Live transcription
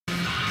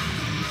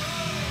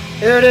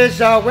Here it is,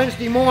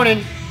 Wednesday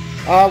morning.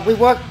 We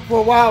worked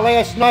for a while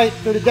last night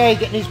through the day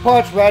getting these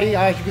parts ready.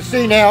 As you can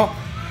see now,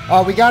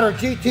 we got our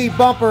GT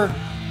bumper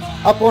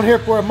up on here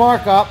for a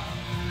markup.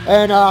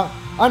 And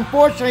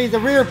unfortunately, the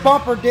rear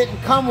bumper didn't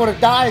come with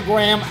a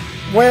diagram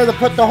where to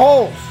put the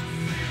holes.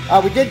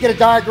 We did get a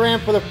diagram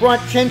for the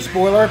front chin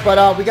spoiler,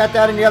 but we got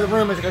that in the other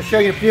room, as I'm going to show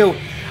you in a few.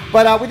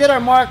 But we did our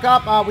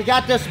markup. We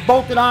got this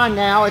bolted on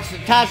now. It's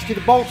attached to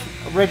the bolts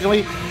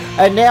originally.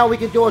 And now we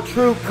can do a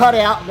true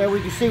cutout. There we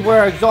can see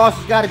where our exhaust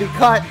has got to be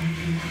cut.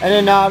 And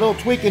then a little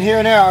tweaking here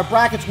and there. Our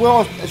brackets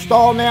will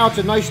install now. It's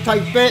a nice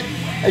tight fit.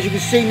 As you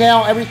can see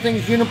now,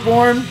 everything's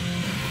uniform.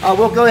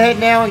 We'll go ahead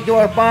now and do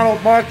our final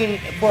marking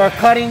for our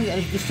cutting.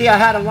 As you can see, I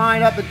had to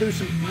line up and do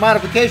some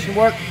modification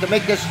work to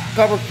make this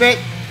cover fit.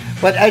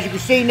 But as you can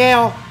see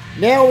now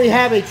we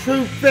have a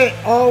true fit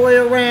all the way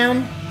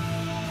around.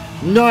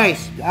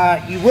 Nice.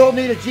 You will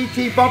need a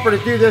GT bumper to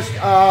do this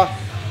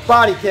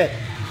body kit.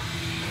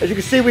 As you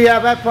can see, we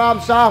have that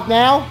problem solved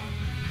now.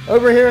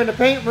 Over here in the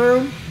paint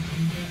room,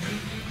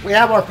 we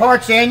have our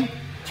parts in.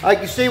 You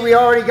can see we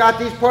already got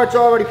these parts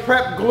already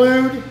prepped,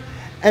 glued,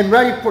 and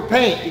ready for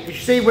paint. You can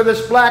see where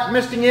this black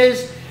misting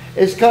is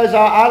because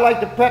I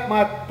like to prep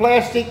my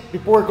plastic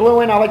before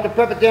gluing. I like to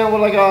prep it down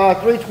with like a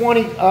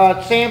 320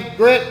 sand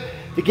grit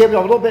to give it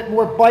a little bit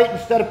more bite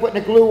instead of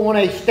putting the glue on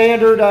a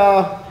standard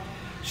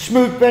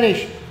smooth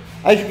finish.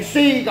 As you can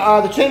see,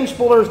 the chin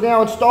spoiler is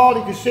now installed.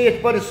 You can see it's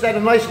put at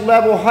a nice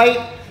level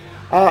height.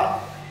 I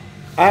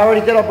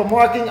already did up a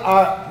marking.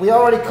 We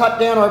already cut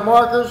down our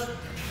markers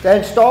to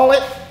install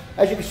it.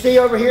 As you can see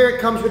over here, it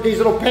comes with these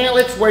little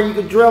pantlets where you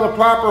can drill the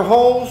proper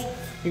holes.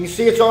 You can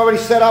see it's already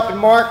set up and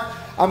marked.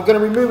 I'm going to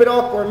remove it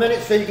off for a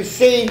minute so you can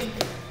see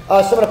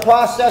some of the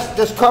process that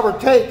this cover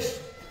takes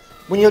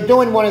when you're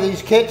doing one of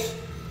these kits.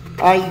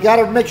 You got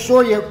to make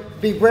sure you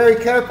be very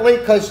carefully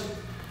because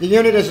the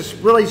unit is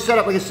really set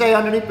up, like I say,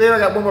 underneath there. I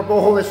got one more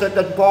blow hole so it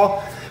doesn't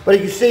fall. But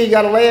you can see you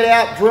got to lay it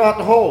out, drill out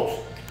the holes.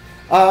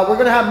 We're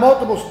going to have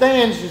multiple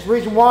stands. The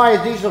reason why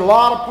is these are a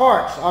lot of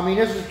parts. I mean,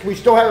 we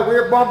still have a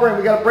rear bumper and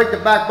we got to break the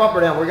back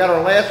bumper down. We got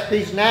our last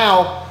piece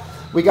now.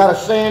 We got to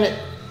sand it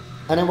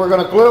and then we're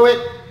going to glue it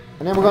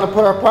and then we're going to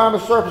put our primer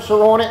surfacer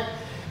on it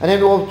and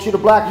then we'll shoot the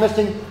black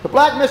misting. The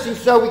black misting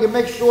so we can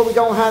make sure we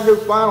don't have no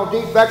final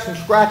defects and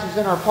scratches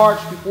in our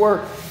parts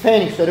before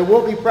painting. So they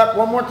will be prepped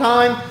one more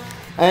time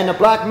and the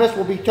black mist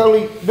will be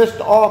totally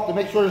mist off to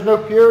make sure there's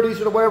no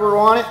impurities or whatever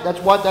on it. That's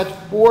what that's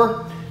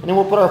for. And then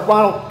we'll put our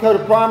final coat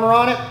of primer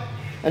on it.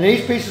 And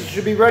these pieces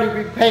should be ready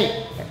to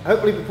paint.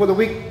 Hopefully before the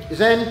week is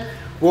in,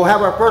 we'll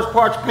have our first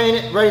parts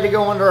painted, ready to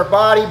go under our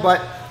body,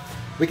 but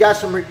we got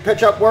some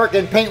pitch up work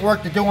and paint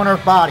work to do on our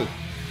body.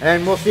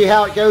 And we'll see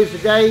how it goes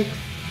today.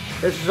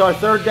 This is our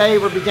third day.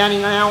 We're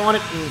beginning now on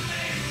it and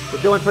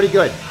we're doing pretty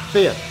good.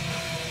 See ya.